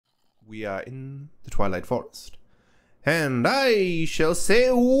we are in the Twilight Forest. And I shall say,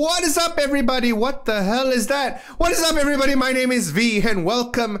 what is up everybody? What the hell is that? What is up everybody? My name is V and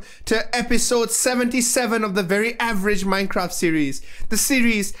welcome to episode 77 of the Very Average Minecraft series. The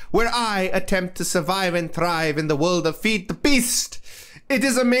series where I attempt to survive and thrive in the world of Feed the Beast. It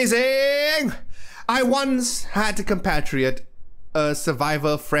is amazing! I once had a compatriot, a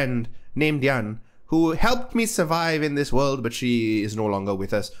survivor friend named Yan, who helped me survive in this world, but she is no longer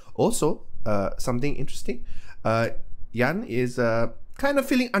with us. Also, something interesting, Yan is kind of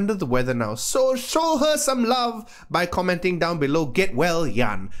feeling under the weather now, so show her some love by commenting down below, get well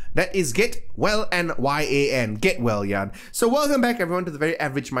Yan. That is get well and Y-A-N, get well Yan. So welcome back everyone to the Very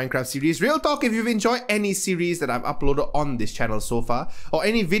Average Minecraft series. Real talk, if you've enjoyed any series that I've uploaded on this channel so far, or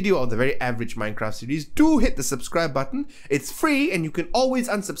any video of the Very Average Minecraft series, do hit the subscribe button. It's free and you can always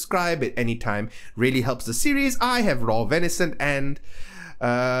unsubscribe at any time. Really helps the series. I have raw venison and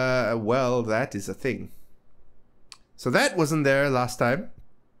well, that is a thing. So that wasn't there last time.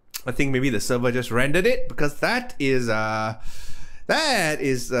 I think maybe the server just rendered it, because that is one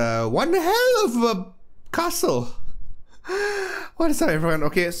hell of a castle. What is up everyone?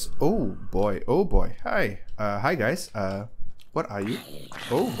 Okay, so, oh boy, hi. Hi guys, what are you?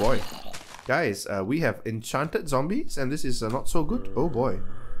 Oh boy. Guys, we have enchanted zombies and this is not so good. Oh boy.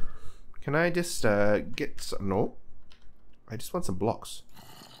 Can I just get some? No. I just want some blocks.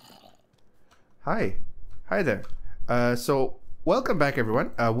 Hi. Hi there. So welcome back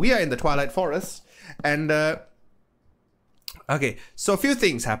everyone. We are in the Twilight Forest and okay, so a few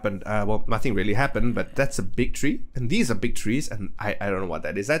things happened. Well, nothing really happened, but that's a big tree and these are big trees and I don't know what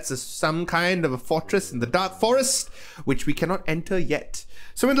that is. That's some kind of a fortress in the dark forest which we cannot enter yet.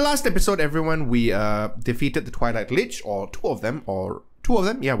 So in the last episode everyone, we defeated the Twilight Lich, or two of them.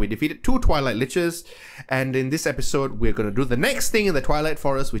 Yeah, we defeated 2 Twilight Liches, and in this episode we're going to do the next thing in the Twilight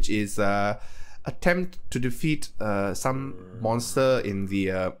Forest, which is attempt to defeat some monster in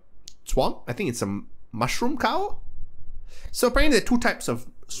the swamp. I think it's a mushroom cow. So apparently there are 2 types of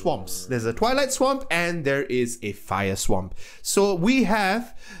swamps. There's a Twilight Swamp and there is a Fire Swamp. So we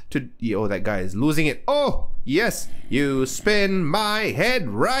have to... Oh, that guy is losing it. Oh, yes. You spin my head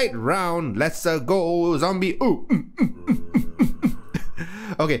right round. Let's go, zombie. Ooh.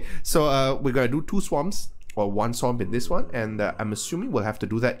 Okay, so we're gonna do 2 swamps, or 1 swamp in this one, and I'm assuming we'll have to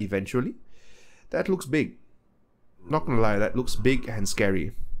do that eventually. That looks big. Not gonna lie, that looks big and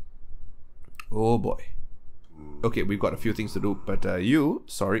scary. Oh boy. Okay, we've got a few things to do, but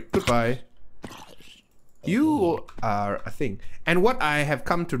sorry, goodbye. You are a thing. And what I have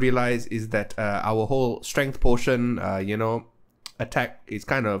come to realize is that our whole strength potion, you know, attack is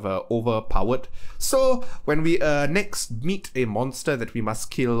kind of overpowered. So when we next meet a monster that we must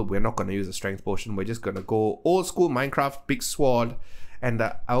kill, we're not gonna use a strength potion. We're just gonna go old school Minecraft, big sword, and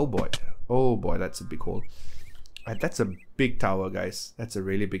oh boy, that's a big hole. That's a big tower, guys. That's a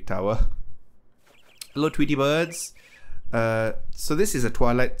really big tower. Hello, Tweety birds. So this is a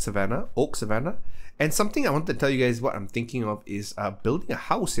Twilight Savannah, Oak Savannah. And something I want to tell you guys what I'm thinking of is building a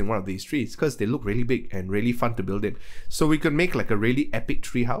house in one of these trees, because they look really big and really fun to build in. So we could make like a really epic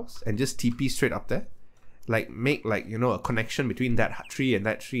tree house and just TP straight up there. Like make like, you know, a connection between that tree and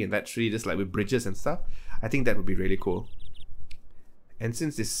that tree and that tree, just like with bridges and stuff. I think that would be really cool. And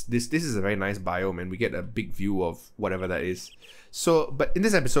since this is a very nice biome and we get a big view of whatever that is. So, but in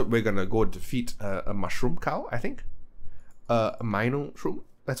this episode, we're gonna go defeat a mushroom cow, I think. A mushroom,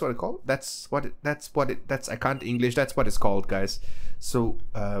 that's what it's called. That's I can't English, that's what it's called, guys. So,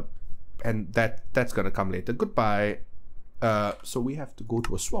 and that's gonna come later. Goodbye. So we have to go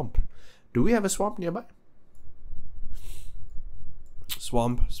to a swamp. Do we have a swamp nearby?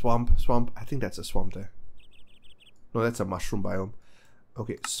 Swamp. I think that's a swamp there. No, that's a mushroom biome.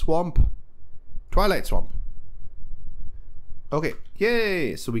 Okay, swamp. Twilight Swamp. Okay,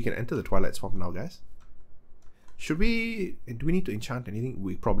 yay! So we can enter the Twilight Swamp now, guys. Should we... Do we need to enchant anything?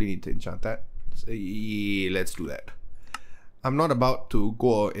 We probably need to enchant that. So, yeah, let's do that. I'm not about to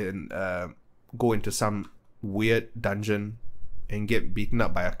go into some weird dungeon and get beaten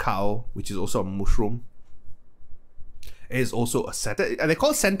up by a cow, which is also a mushroom. It is also a centaur. They're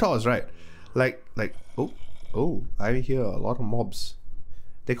called centaurs, right? Like, oh, I hear a lot of mobs.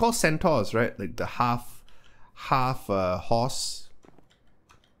 They call centaurs, right? Like the half horse.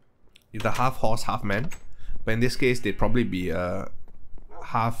 The half horse, half man. But in this case, they'd probably be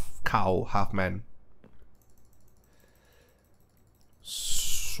half cow, half man.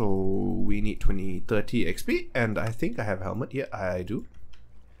 So we need 30 XP, and I think I have a helmet. Yeah, I do.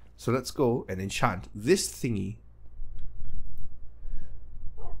 So let's go and enchant this thingy.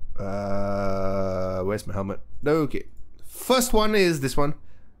 Where's my helmet? Okay. First one is this one.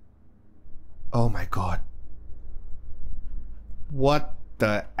 Oh my god. What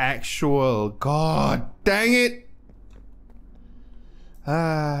the actual god dang it!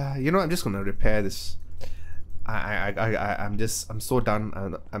 You know, I'm just gonna repair this. I'm so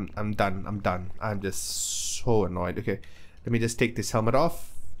done. I'm done. I'm just so annoyed. Okay, let me just take this helmet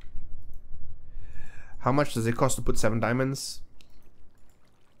off. How much does it cost to put 7 diamonds?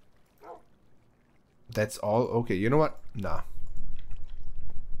 That's all? Okay, you know what? Nah.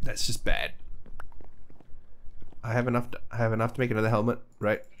 That's just bad. I have enough to make another helmet,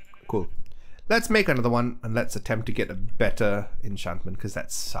 right? Cool. Let's make another one and let's attempt to get a better enchantment, because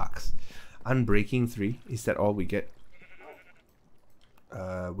that sucks. Unbreaking 3, is that all we get?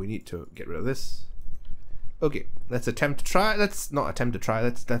 We need to get rid of this. Okay, let's attempt to try. Let's not attempt to try.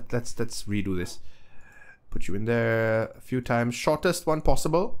 Let's redo this. Put you in there a few times. Shortest one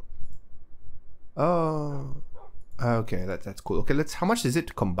possible. Oh, okay, that's cool. Okay, how much is it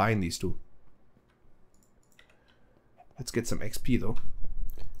to combine these two? Let's get some XP though.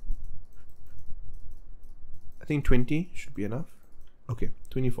 I think 20 should be enough. Okay,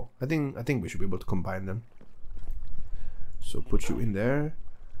 24. I think we should be able to combine them. So put you in there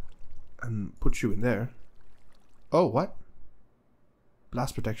and put you in there. Oh, what?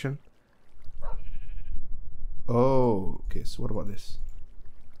 Blast protection. Oh, okay, so what about this?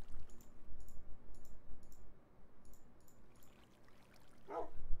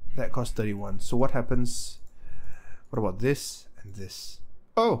 That costs 31. So what happens? What about this and this?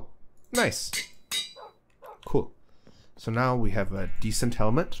 Oh, nice. Cool. So now we have a decent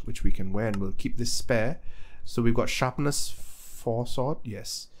helmet, which we can wear, and we'll keep this spare. So we've got sharpness 4 sword,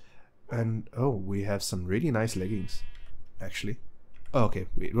 yes. And oh, we have some really nice leggings, actually. Oh, okay,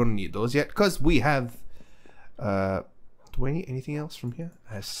 we don't need those yet, because we have... do I need anything else from here?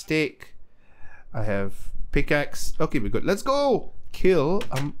 I have steak. I have pickaxe. Okay, we're good. Let's go! Kill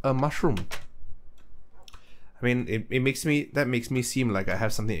a mushroom. I mean, that makes me seem like I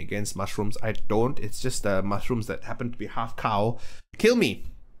have something against mushrooms. I don't. It's just mushrooms that happen to be half cow. Kill me.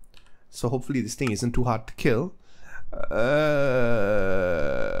 So hopefully this thing isn't too hard to kill.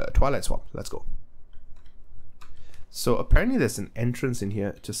 Twilight Swamp. Let's go. So apparently there's an entrance in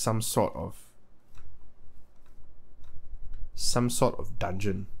here to some sort of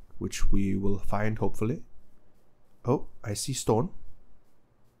dungeon, which we will find hopefully. Oh, I see stone.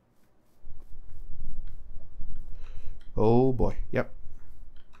 Oh boy, yep.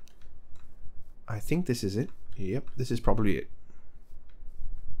 I think this is it. Yep, this is probably it.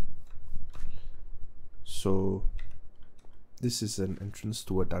 So, this is an entrance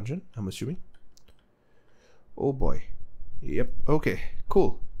to a dungeon, I'm assuming. Oh boy. Yep, okay,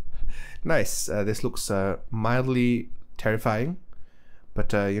 cool. Nice. This looks mildly terrifying.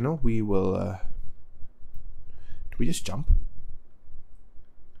 But, you know, we will... do we just jump?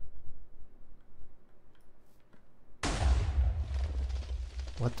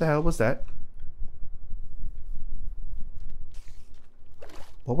 What the hell was that?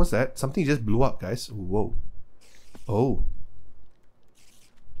 What was that? Something just blew up, guys. Whoa. Oh.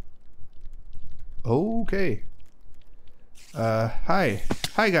 Okay. Hi.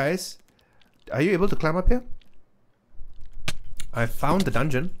 Hi, guys. Are you able to climb up here? I found the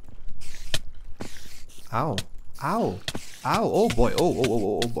dungeon. Ow. Ow. Ow. Oh boy.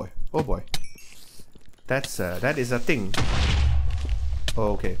 Oh boy. Oh boy. That is a thing.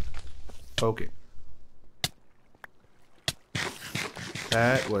 Okay. Okay.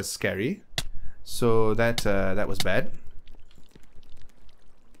 That was scary. So that was bad.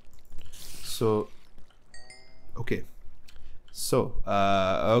 So okay. So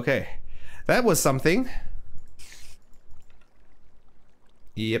okay. That was something.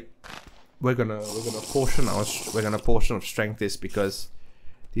 Yep. We're gonna portion of strength this because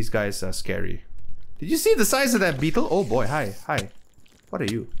these guys are scary. Did you see the size of that beetle? Oh boy, hi. What are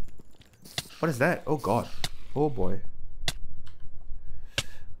you? What is that? Oh god. Oh boy.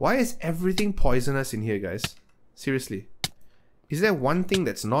 Why is everything poisonous in here, guys? Seriously. Is there one thing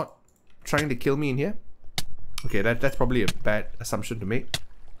that's not trying to kill me in here? Okay, that's probably a bad assumption to make.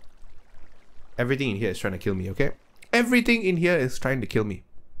 Everything in here is trying to kill me, okay? Everything in here is trying to kill me.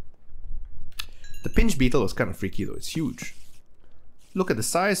 The pinch beetle was kind of freaky though. It's huge. Look at the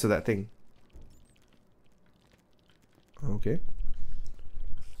size of that thing. Okay.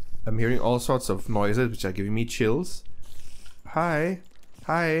 I'm hearing all sorts of noises which are giving me chills. Hi.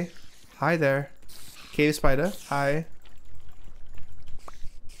 Hi. Hi there. Cave spider. Hi.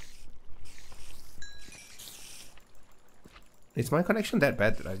 Is my connection that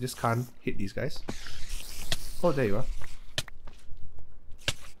bad that I just can't hit these guys? Oh, there you are.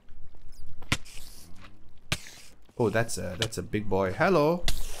 Oh, that's a big boy. Hello.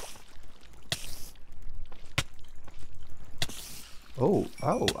 Oh,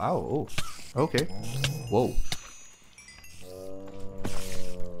 ow, ow, oh. Okay. Whoa.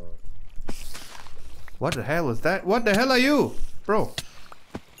 What the hell is that? What the hell are you? Bro.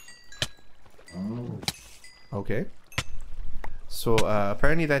 Okay. So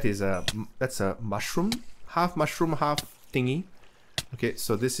apparently that is that's a mushroom, half thingy. Okay,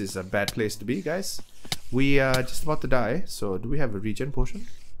 so this is a bad place to be, guys. We are just about to die. So do we have a regen potion?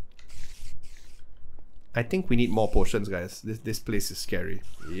 I think we need more potions, guys. This place is scary.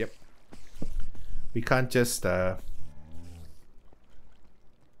 Yep. We can't just okay,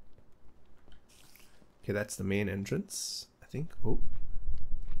 that's the main entrance, I think. Oh.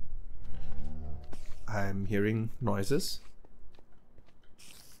 I'm hearing noises.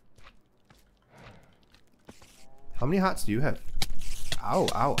 How many hearts do you have? Ow,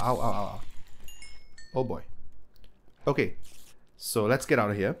 ow, ow, ow, ow. Oh boy. Okay. So let's get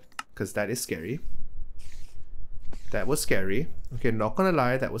out of here, because that is scary. That was scary. Okay, not gonna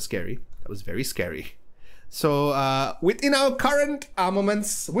lie, that was scary. That was very scary. So with our current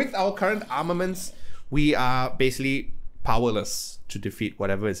armaments, we are basically powerless to defeat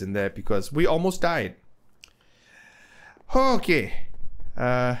whatever is in there because we almost died. Okay.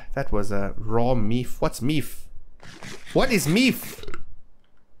 That was a raw meef. What's meef? What is meef?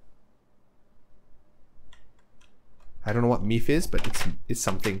 I don't know what meef is, but it's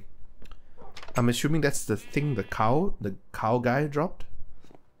something. I'm assuming that's the thing the cow guy dropped.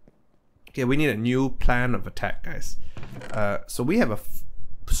 Okay, we need a new plan of attack, guys. So we have a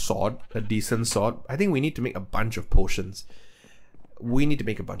sword, a decent sword. I think we need to make a bunch of potions. We need to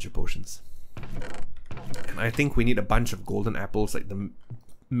make a bunch of potions. And I think we need a bunch of golden apples, like the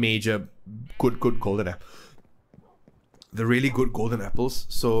major good golden apple. The really good golden apples.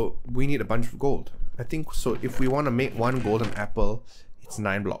 So we need a bunch of gold. I think so. If we want to make one golden apple, it's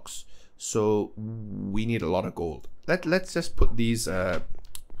 9 blocks. So we need a lot of gold. Let's just put these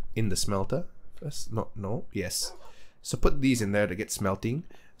in the smelter first. No, yes. So put these in there to get smelting.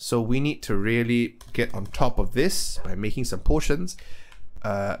 So we need to really get on top of this by making some potions.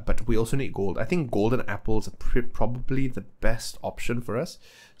 But we also need gold. I think golden apples are probably the best option for us.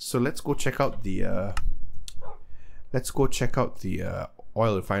 So let's go check out the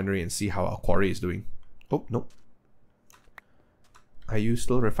oil refinery and see how our quarry is doing. Oh no. Are you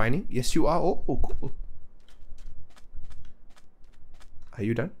still refining? Yes, you are. Oh, cool. Are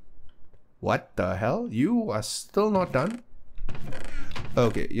you done? What the hell? You are still not done?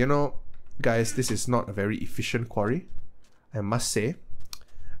 Okay, you know, guys, this is not a very efficient quarry, I must say.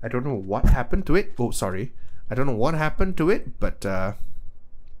 I don't know what happened to it. Oh, sorry. I don't know what happened to it, but it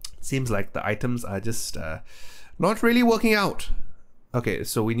seems like the items are just not really working out. Okay,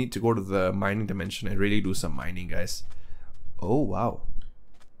 so we need to go to the mining dimension and really do some mining, guys. Oh wow,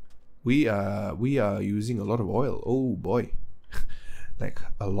 we are using a lot of oil. Oh boy, like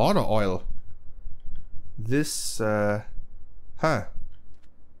a lot of oil. This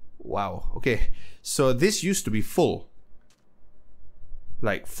wow. Okay, so this used to be full,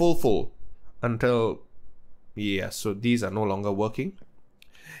 like full until, yeah, so these are no longer working.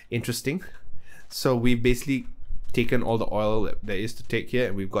 Interesting. So we basically taken all the oil that there is to take here,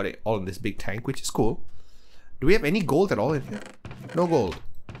 and we've got it all in this big tank, which is cool. Do we have any gold at all in here? No gold.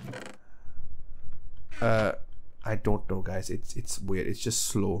 I don't know, guys. It's weird. It's just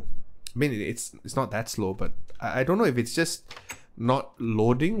slow. I mean, it's not that slow, but I don't know if it's just not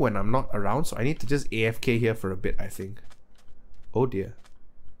loading when I'm not around. So I need to just AFK here for a bit, I think. Oh dear.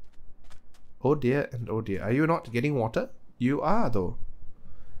 Oh dear and oh dear. Are you not getting water? You are though.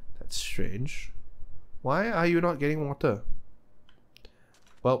 That's strange. Why are you not getting water?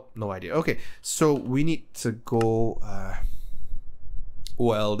 Well, no idea. Okay, so we need to go.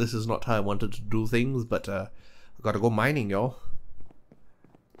 Well, this is not how I wanted to do things, but I gotta go mining, y'all.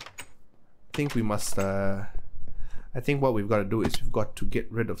 I think we must. I think what we've got to do is we've got to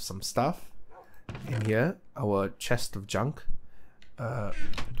get rid of some stuff in here. Our chest of junk.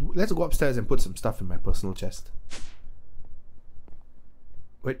 Let's go upstairs and put some stuff in my personal chest.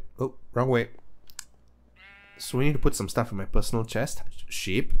 Wait. Oh, wrong way. So we need to put some stuff in my personal chest.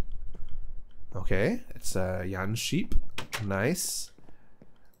 Sheep. Okay, it's a yarn sheep. Nice.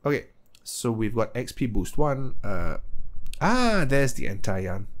 Okay, so we've got XP boost 1. There's the entire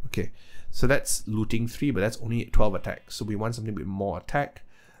yarn. Okay, so that's looting 3, but that's only 12 attack. So we want something with more attack.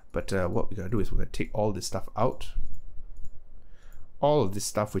 But what we're gonna do is we're gonna take all this stuff out. All of this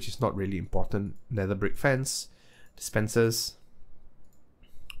stuff which is not really important. Nether brick fence, dispensers.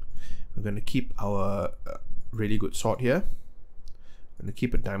 We're gonna keep our really good sword here. I'm gonna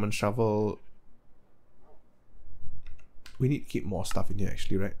keep a diamond shovel. We need to keep more stuff in here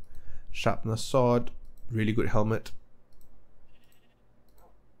actually, right? Sharpener sword, really good helmet.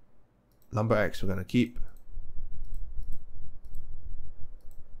 Lumber axe we're gonna keep.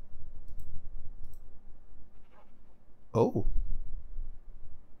 Oh.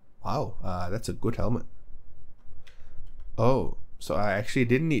 Wow, that's a good helmet. Oh, so I actually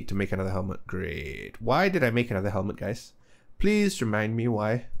didn't need to make another helmet. Great. Why did I make another helmet, guys? Please remind me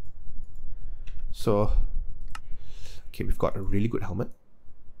why. So, okay, we've got a really good helmet.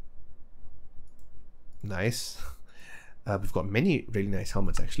 Nice. We've got many really nice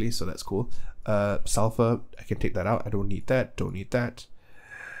helmets actually, so that's cool. Sulfur, I can take that out. I don't need that. Don't need that.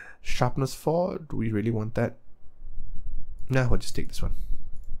 Sharpness 4, do we really want that? Nah, we'll just take this one.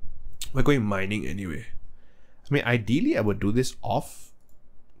 We're going mining anyway. I mean, ideally I would do this off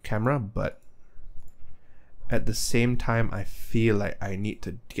camera, but at the same time I feel like I need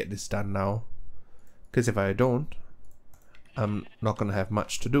to get this done now, because if I don't, I'm not gonna have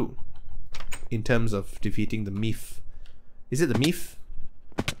much to do in terms of defeating the Meef. Is it the Meef?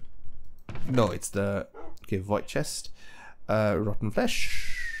 No, it's the, okay, void chest, rotten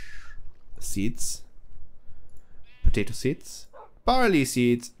flesh, seeds, potato seeds, barley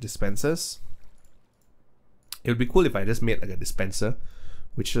seeds, dispensers. It would be cool if I just made like a dispenser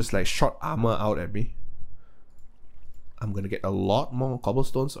which just like shot armor out at me. I'm gonna get a lot more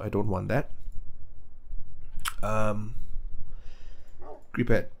cobblestone, so I don't want that.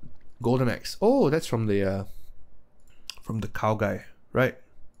 Creeper, golden axe. Oh, that's from the cow guy, right?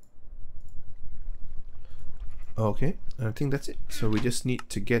 Okay, I think that's it. So we just need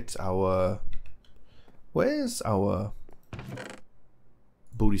to get our, where's our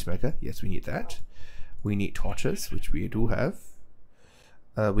booty smacker? Yes, we need that. We need torches, which we do have.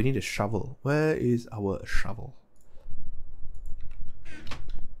 We need a shovel. Where is our shovel?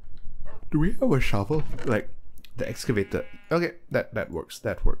 Do we have a shovel? Like the excavator. Okay, that works.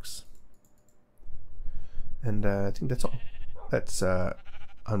 That works. And I think that's all. That's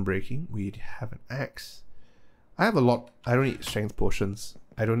unbreaking. We have an axe. I have a lot. I don't need strength potions.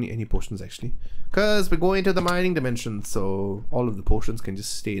 I don't need any potions actually, because we're going to the mining dimension, so all of the potions can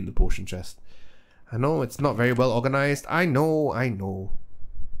just stay in the potion chest. I know it's not very well organized. I know.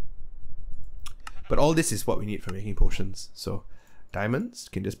 But all this is what we need for making potions. So diamonds,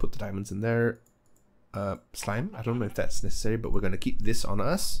 can just put the diamonds in there. Slime, I don't know if that's necessary, but we're gonna keep this on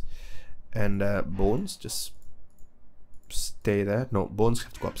us. And bones, just stay there. No, bones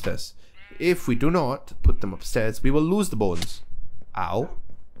have to go upstairs. If we do not put them upstairs, we will lose the bones. Ow.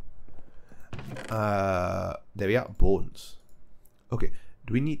 There we are, bones. Okay,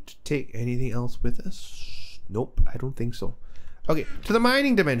 do we need to take anything else with us? Nope, I don't think so. Okay, to the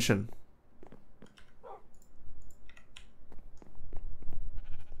mining dimension.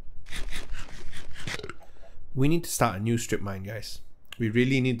 We need to start a new strip mine, guys. We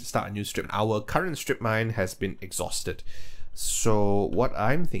really need to start a new strip. Our current strip mine has been exhausted. So what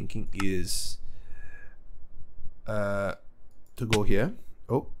I'm thinking is to go here.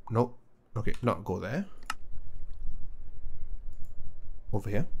 Oh, no. Okay, not go there. Over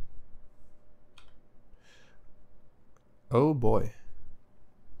here. Oh boy.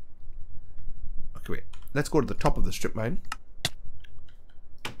 Okay, wait. Let's go to the top of the strip mine.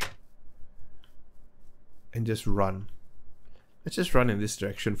 And just run. Let's just run in this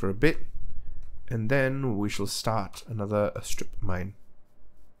direction for a bit. And then we shall start another strip mine.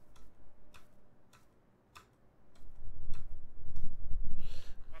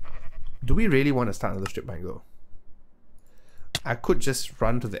 Do we really want to start another strip mine though? I could just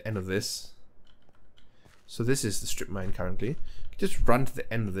run to the end of this. So this is the strip mine currently. Just run to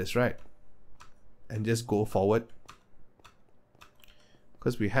the end of this, right? And just go forward.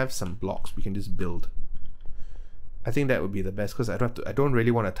 Because we have some blocks we can just build. I think that would be the best, because I don't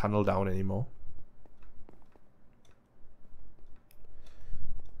really want to tunnel down anymore.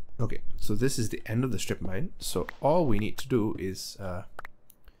 Okay, so this is the end of the strip mine. So all we need to do is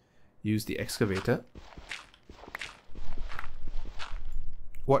use the excavator.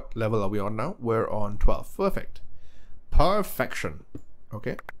 What level are we on now? We're on 12. Perfect. Perfection.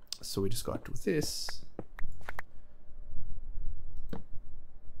 Okay, so we just got to this.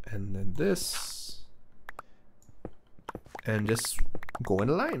 And then this. And just go in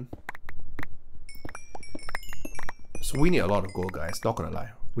a line. So we need a lot of gold, guys, not gonna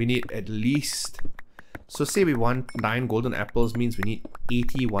lie. We need at least, so say we want 9 golden apples, means we need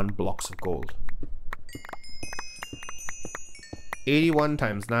 81 blocks of gold. 81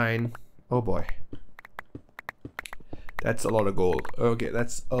 times 9, oh boy. That's a lot of gold. Okay,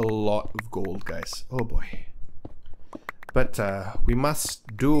 that's a lot of gold, guys, oh boy. But we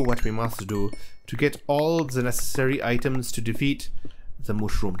must do what we must do to get all the necessary items to defeat the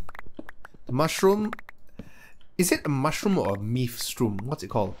mushroom. The mushroom, is it a mushroom or a meef shroom? What's it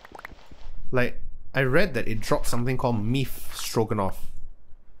called? Like, I read that it dropped something called Meef Stroganoff.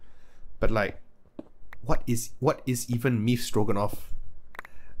 But like, what is even Meef Stroganoff?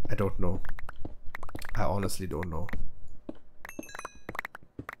 I don't know. I honestly don't know.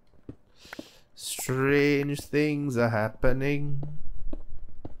 Strange things are happening.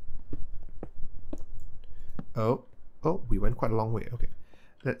 Oh, we went quite a long way. Okay,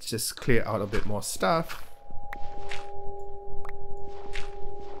 let's just clear out a bit more stuff.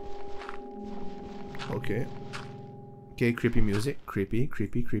 Okay. Okay, creepy music. Creepy,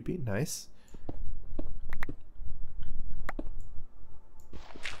 creepy, creepy. Nice.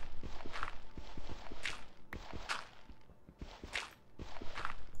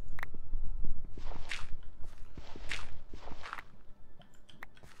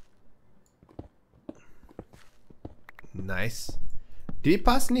 Nice. Did we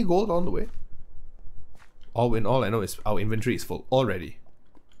pass any gold on the way? All in all, I know is our inventory is full already.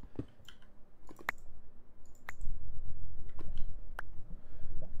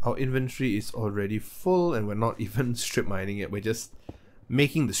 Our inventory is already full and we're not even strip mining it. We're just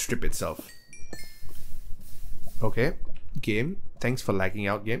making the strip itself. Okay. Game. Thanks for lagging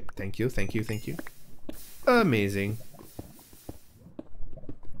out, game. Thank you, thank you, thank you. Amazing.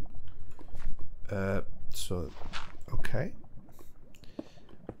 So, okay.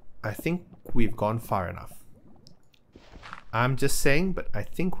 I think we've gone far enough. I'm just saying, but I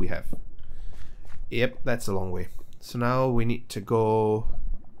think we have. Yep, that's a long way. So now we need to go...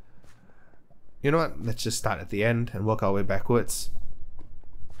 You know what? Let's just start at the end and work our way backwards.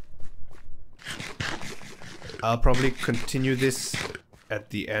 I'll probably continue this at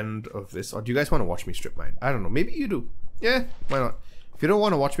the end of this. Or do you guys want to watch me strip mine? I don't know. Maybe you do. Yeah, why not? If you don't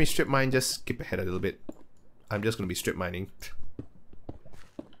want to watch me strip mine, just skip ahead a little bit. I'm just going to be strip mining.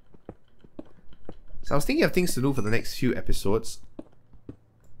 So I was thinking of things to do for the next few episodes.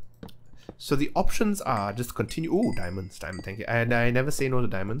 So the options are just continue. Oh, diamonds, diamond, thank you. And I never say no to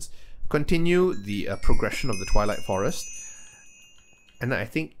diamonds. Continue the progression of the Twilight Forest. And I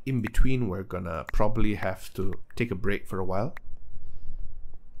think in between we're gonna probably have to take a break for a while.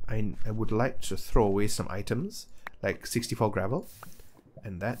 I would like to throw away some items like 64 gravel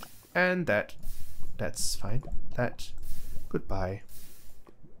and that and that. That's fine. That. Goodbye.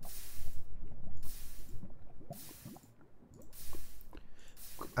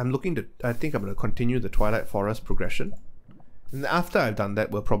 I'm looking to... I think I'm going to continue the Twilight Forest progression. And after I've done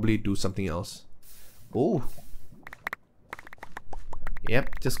that, we'll probably do something else. Oh.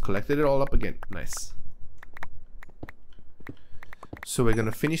 Yep, just collected it all up again. Nice. So we're going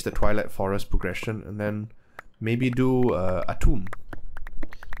to finish the Twilight Forest progression and then maybe do a tomb.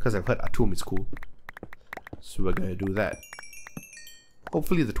 Because I've heard a tomb is cool. So we're going to do that.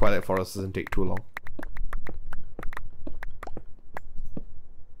 Hopefully the Twilight Forest doesn't take too long.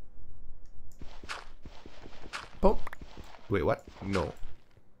 Oh. Wait, what? No.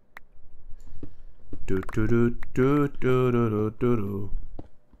 Do do do do do do do do.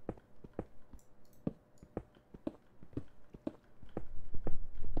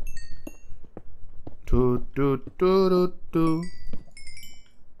 Do do do do do.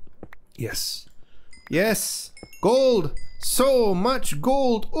 Yes. Yes! Gold! So much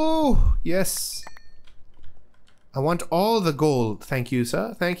gold! Oh, yes! I want all the gold. Thank you,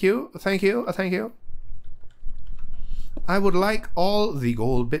 sir. Thank you. Thank you. Thank you. I would like all the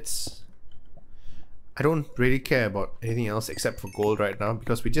gold bits. I don't really care about anything else except for gold right now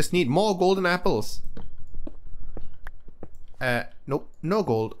because we just need more golden apples. Nope, no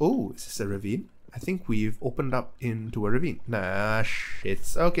gold. Oh, is this a ravine? I think we've opened up into a ravine. Nah, shit.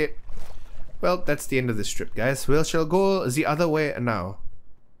 Okay. Well, that's the end of this trip, guys. We shall go the other way now.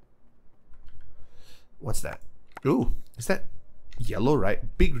 What's that? Ooh, is that yellow,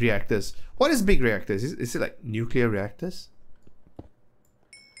 right? Big reactors. What is big reactors? Is it like nuclear reactors?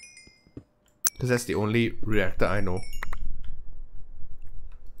 Because that's the only reactor I know.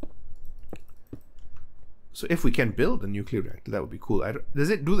 So if we can build a nuclear reactor, that would be cool. Does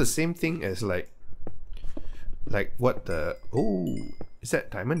it do the same thing as like what the... Oh, is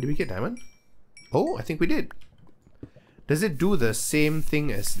that diamond? Did we get diamond? Oh, I think we did. Does it do the same thing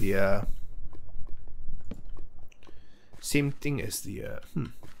as the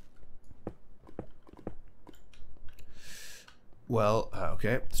Well,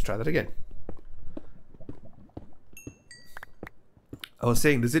 okay, let's try that again. I was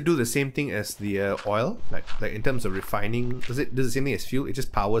saying, does it do the same thing as the oil? Like in terms of refining, does it do the same thing as fuel? It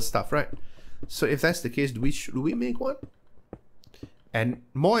just powers stuff, right? So if that's the case, should we make one? And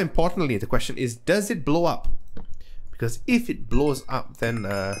more importantly, the question is, does it blow up? Because if it blows up, then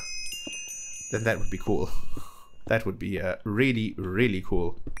that would be cool. That would be really, really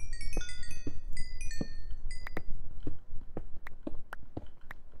cool.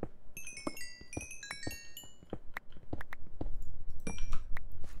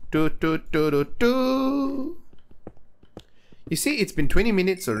 You see, it's been 20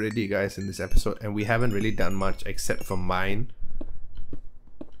 minutes already, guys, in this episode, and we haven't really done much except for mine.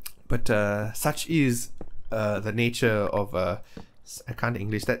 But such is the nature of I can't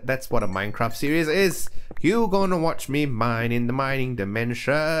English. That's what a Minecraft series is. You gonna watch me mine in the mining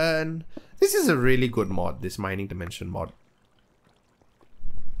dimension. This is a really good mod, this mining dimension mod.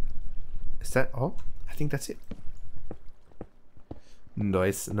 Is that all? I think that's it.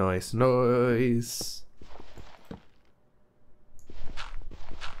 Nice, nice, nice.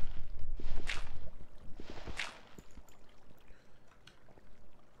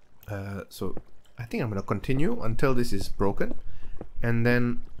 So I think I'm gonna continue until this is broken, and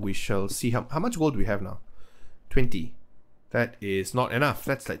then we shall see how much gold we have now. 20. That is not enough.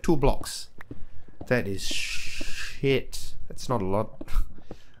 That's like 2 blocks. That is shit. That's not a lot.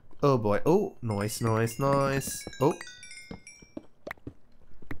 Oh boy. Oh, nice, nice, nice. Oh,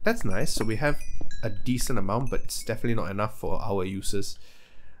 that's nice. So we have a decent amount, but it's definitely not enough for our uses,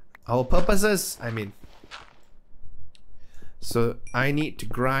 our purposes, I mean. So I need to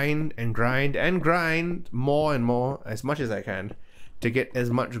grind and grind and grind more and more, as much as I can, to get as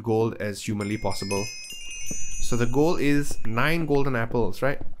much gold as humanly possible. So the goal is 9 golden apples,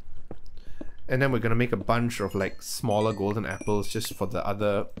 right? And then we're gonna make a bunch of like smaller golden apples just for the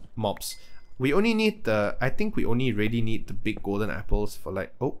other mobs. We only need the, I think we only really need the big golden apples for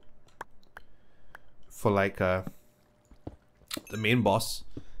like, oh, for like the main boss,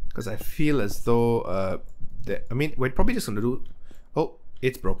 because I feel as though I mean, we're probably just gonna do. Oh,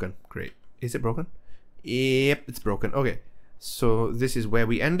 it's broken. Great. Is it broken? Yep, it's broken. Okay, so this is where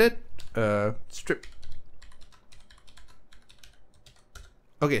we ended. Strip.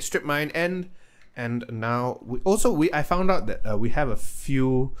 Okay, strip mine end, and now I found out that we have a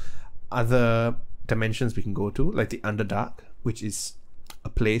few other dimensions we can go to, like the Underdark, which is a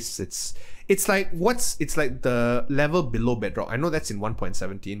place. It's like the level below bedrock. I know that's in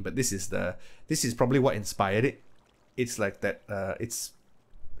 1.17, but this is probably what inspired it. It's like that. It's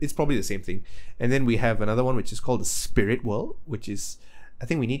probably the same thing. And then we have another one which is called the Spirit World, which is, I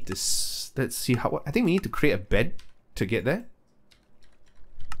think we need to, let's see how, I think we need to create a bed to get there.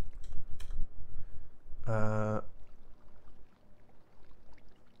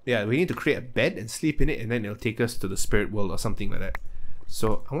 Yeah, we need to create a bed and sleep in it, and then it'll take us to the Spirit World or something like that.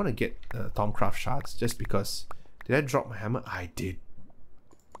 So I want to get Thaumcraft shards just because. Did I drop my hammer? I did.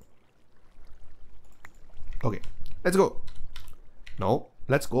 Okay, let's go. No,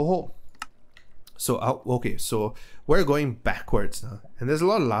 let's go home. So okay, so we're going backwards now, and there's a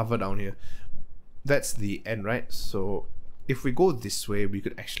lot of lava down here. That's the end, right? So if we go this way, we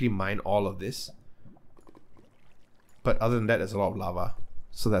could actually mine all of this. But other than that, there's a lot of lava,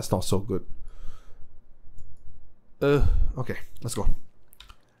 so that's not so good. Okay, let's go.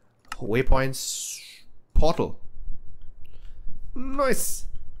 Waypoints, portal. Nice.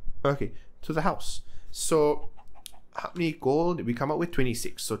 Okay, to the house. So how many gold did we come up with?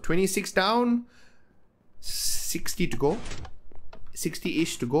 26. So 26 down, 60 to go,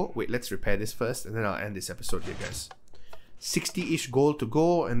 60-ish to go. Wait, let's repair this first, and then I'll end this episode here, guys. 60-ish gold to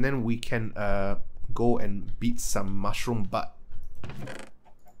go, and then we can go and beat some mushroom butt.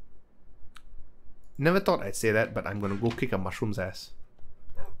 Never thought I'd say that, but I'm gonna go kick a mushroom's ass.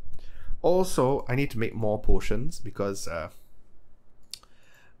 Also, I need to make more potions because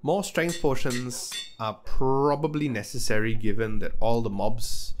more strength potions are probably necessary given that all the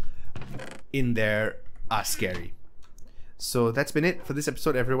mobs in there are scary. So that's been it for this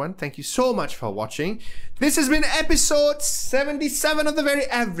episode, everyone. Thank you so much for watching. This has been episode 77 of the Very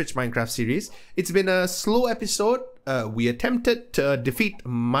Average Minecraft series. It's been a slow episode. We attempted to defeat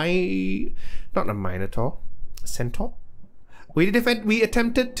not a Minotaur, Centaur. We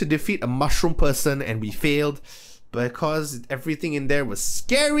attempted to defeat a mushroom person and we failed because everything in there was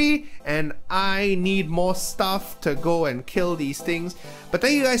scary and I need more stuff to go and kill these things. But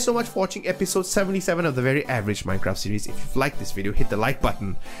thank you guys so much for watching episode 77 of the Very Average Minecraft series. If you've liked this video, hit the like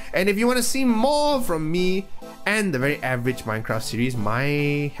button. And if you want to see more from me and the Very Average Minecraft series,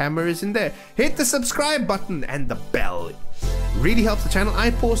 my hammer is in there. Hit the subscribe button and the bell. It really helps the channel.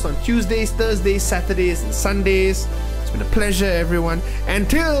 I post on Tuesdays, Thursdays, Saturdays, and Sundays. It's been a pleasure, everyone.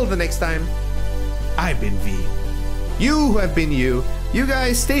 Until the next time, I've been V. You who have been you. You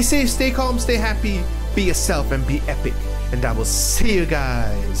guys stay safe, stay calm, stay happy, be yourself and be epic. And I will see you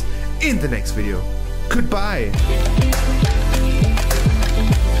guys in the next video. Goodbye.